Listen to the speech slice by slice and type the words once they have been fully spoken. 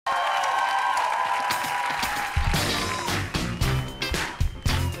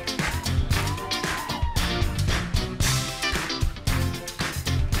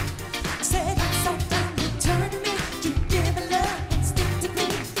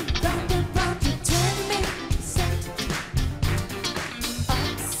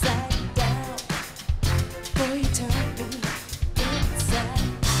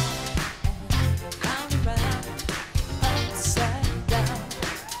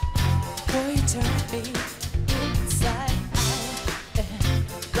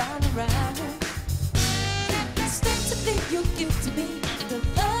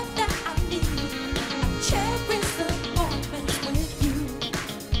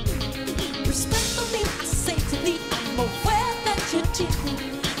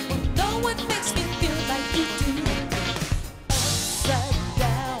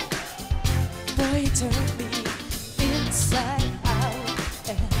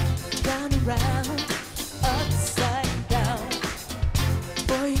round and round, upside down.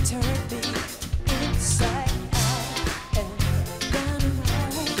 Boy, you turn me inside out and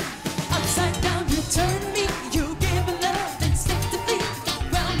round, upside down. You turn me